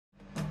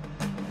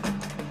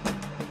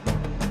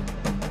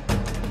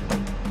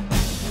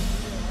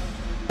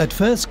At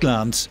first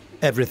glance,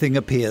 everything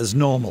appears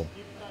normal.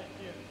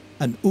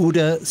 An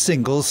UDA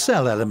single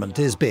cell element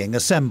is being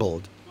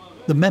assembled,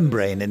 the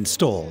membrane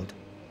installed.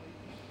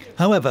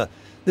 However,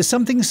 there's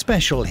something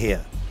special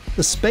here.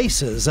 The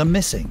spacers are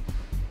missing.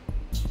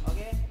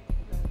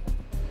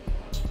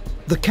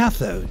 The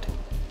cathode.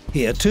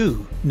 Here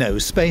too, no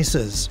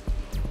spacers.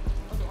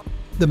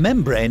 The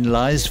membrane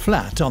lies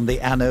flat on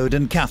the anode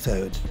and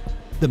cathode.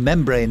 The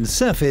membrane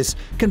surface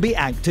can be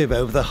active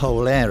over the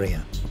whole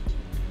area.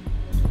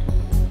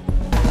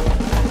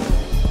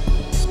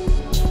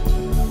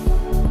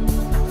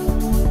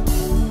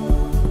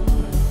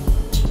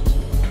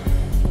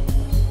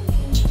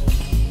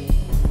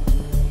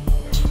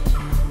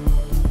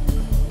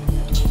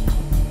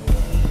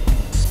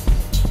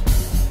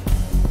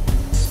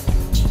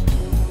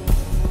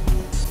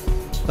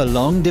 A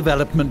long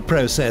development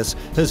process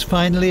has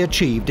finally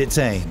achieved its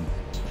aim.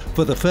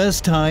 For the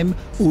first time,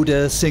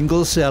 UDA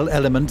single-cell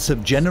elements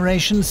of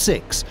Generation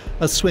 6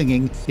 are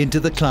swinging into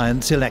the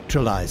client's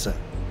electrolyzer.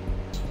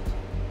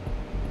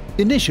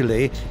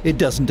 Initially, it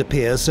doesn't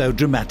appear so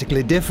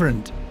dramatically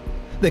different.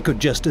 They could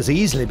just as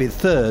easily be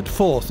third,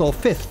 fourth or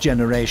fifth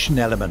generation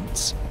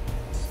elements.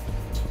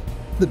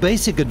 The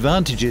basic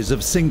advantages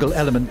of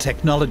single-element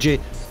technology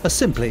are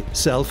simply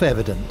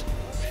self-evident.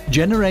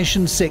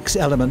 Generation 6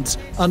 elements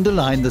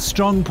underline the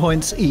strong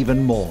points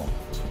even more.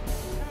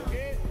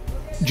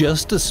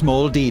 Just a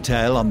small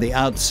detail on the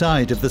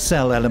outside of the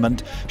cell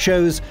element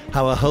shows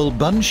how a whole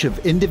bunch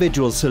of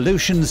individual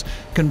solutions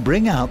can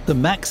bring out the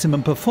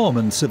maximum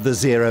performance of the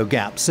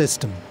zero-gap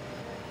system.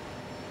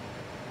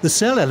 The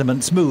cell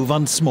elements move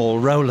on small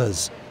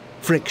rollers.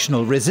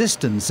 Frictional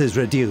resistance is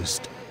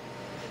reduced.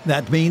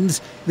 That means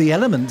the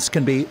elements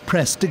can be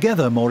pressed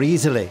together more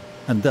easily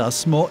and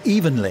thus more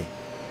evenly.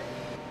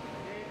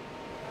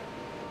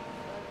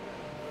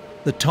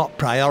 The top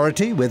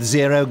priority with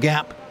zero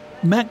gap,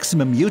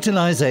 maximum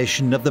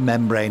utilization of the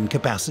membrane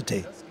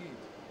capacity.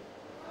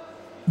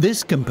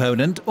 This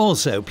component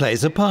also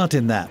plays a part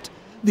in that,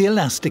 the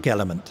elastic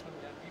element.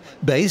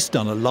 Based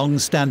on a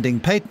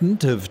long-standing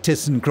patent of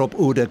ThyssenKrupp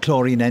UDA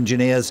chlorine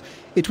engineers,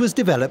 it was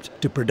developed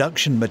to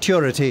production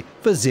maturity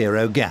for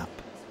zero gap.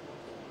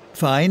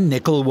 Fine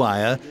nickel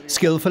wire,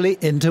 skillfully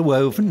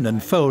interwoven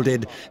and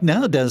folded,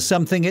 now does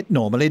something it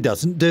normally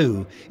doesn't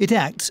do. It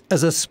acts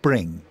as a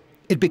spring.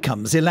 It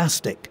becomes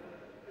elastic.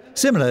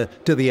 Similar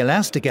to the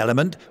elastic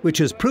element which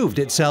has proved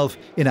itself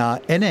in our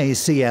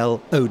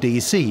NaCl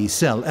ODC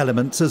cell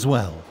elements as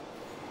well.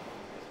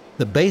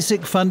 The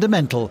basic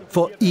fundamental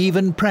for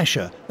even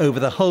pressure over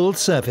the whole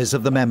surface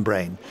of the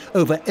membrane,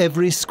 over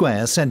every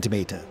square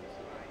centimetre.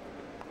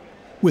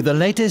 With the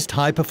latest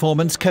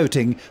high-performance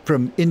coating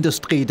from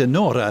Industrie de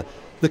Nora,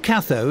 the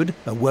cathode,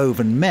 a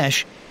woven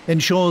mesh,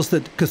 ensures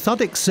that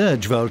cathodic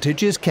surge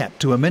voltage is kept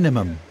to a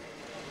minimum.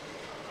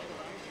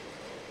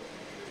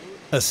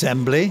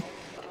 Assembly?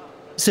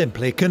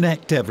 Simply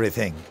connect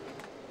everything.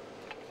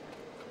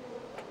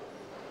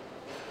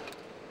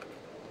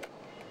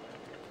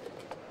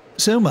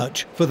 So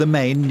much for the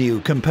main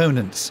new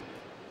components.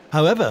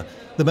 However,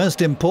 the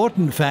most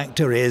important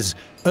factor is,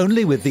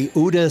 only with the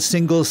UDA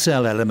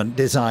single-cell element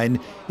design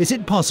is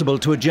it possible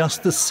to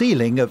adjust the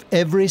sealing of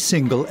every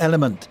single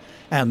element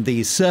and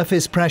the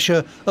surface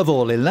pressure of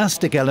all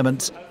elastic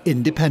elements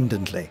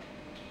independently.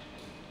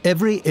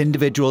 Every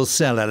individual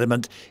cell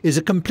element is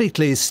a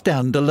completely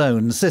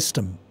stand-alone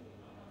system.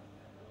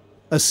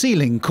 A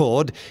sealing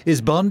cord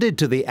is bonded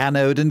to the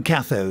anode and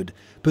cathode.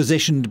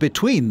 Positioned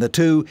between the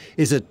two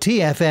is a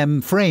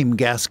TFM frame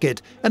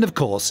gasket and, of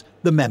course,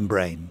 the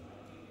membrane.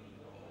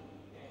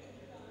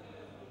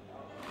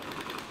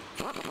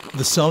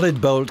 The solid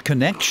bolt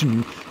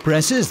connection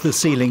presses the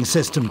sealing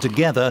system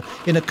together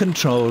in a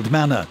controlled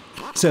manner,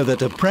 so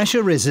that a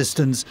pressure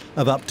resistance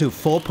of up to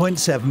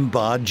 4.7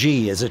 bar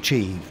G is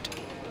achieved.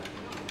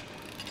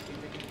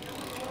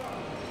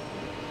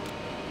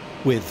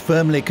 With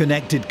firmly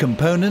connected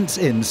components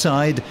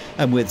inside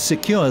and with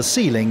secure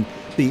sealing,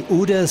 the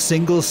UDA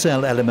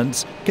single-cell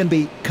elements can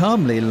be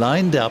calmly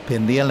lined up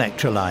in the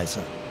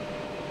electrolyzer.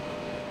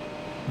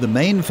 The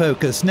main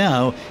focus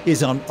now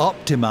is on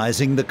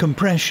optimizing the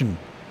compression.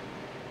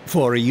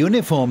 For a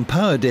uniform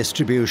power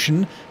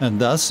distribution, and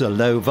thus a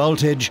low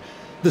voltage,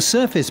 the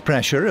surface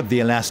pressure of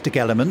the elastic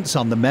elements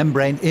on the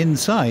membrane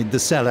inside the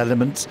cell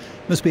elements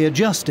must be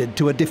adjusted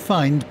to a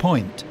defined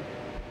point.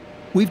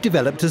 We've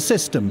developed a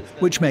system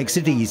which makes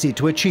it easy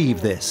to achieve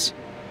this.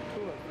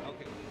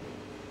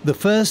 The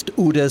first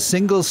UDA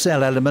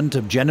single-cell element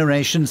of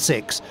Generation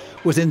 6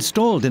 was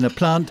installed in a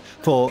plant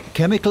for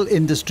Chemical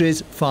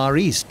Industries Far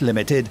East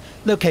Limited,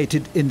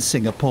 located in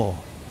Singapore.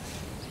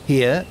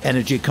 Here,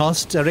 energy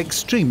costs are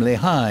extremely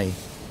high.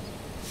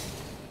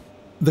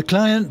 The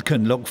client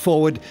can look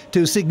forward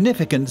to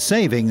significant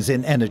savings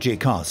in energy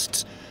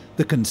costs.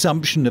 The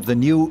consumption of the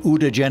new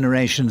UDA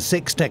Generation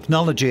 6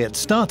 technology at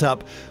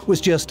startup was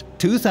just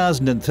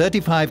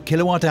 2,035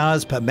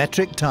 kilowatt-hours per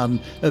metric ton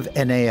of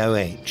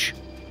NaOH.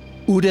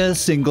 UDA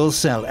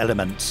single-cell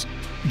elements,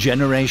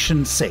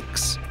 Generation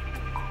 6.